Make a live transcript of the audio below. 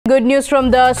Good news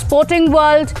from the sporting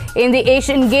world. In the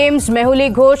Asian Games,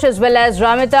 Mehuli, Ghosh as well as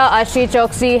Ramita, Ashi,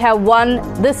 Chouksey have won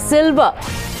the silver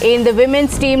in the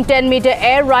women's team 10-meter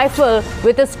air rifle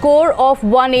with a score of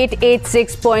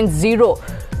 1886.0.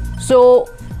 So,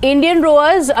 Indian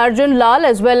rowers Arjun Lal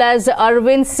as well as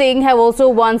Arvind Singh have also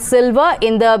won silver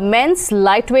in the men's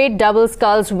lightweight double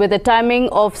sculls with a timing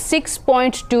of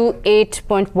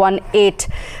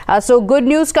 6.28.18. So good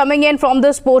news coming in from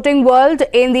the sporting world.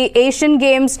 In the Asian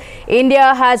Games,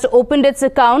 India has opened its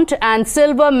account and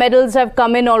silver medals have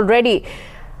come in already.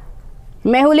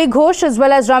 Mehuli, Ghosh as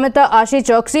well as Ramita, Ashi,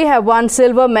 Chouksey have won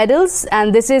silver medals,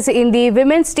 and this is in the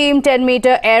women's team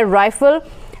 10-meter air rifle.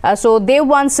 So they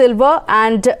won silver,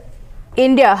 and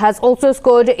India has also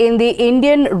scored in the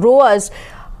Indian rowers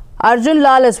Arjun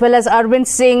Lal as well as Arvind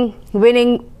Singh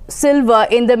winning silver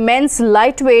in the men's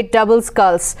lightweight double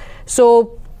sculls.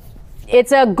 So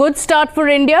it's a good start for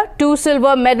India. 2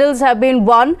 silver medals have been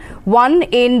won. One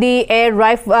in the air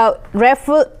rifle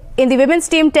in the women's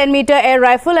team 10-meter air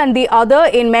rifle and the other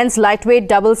in men's lightweight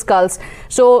double sculls.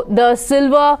 So the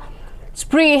silver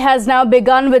spree has now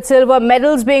begun with silver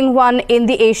medals being won in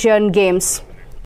the Asian Games.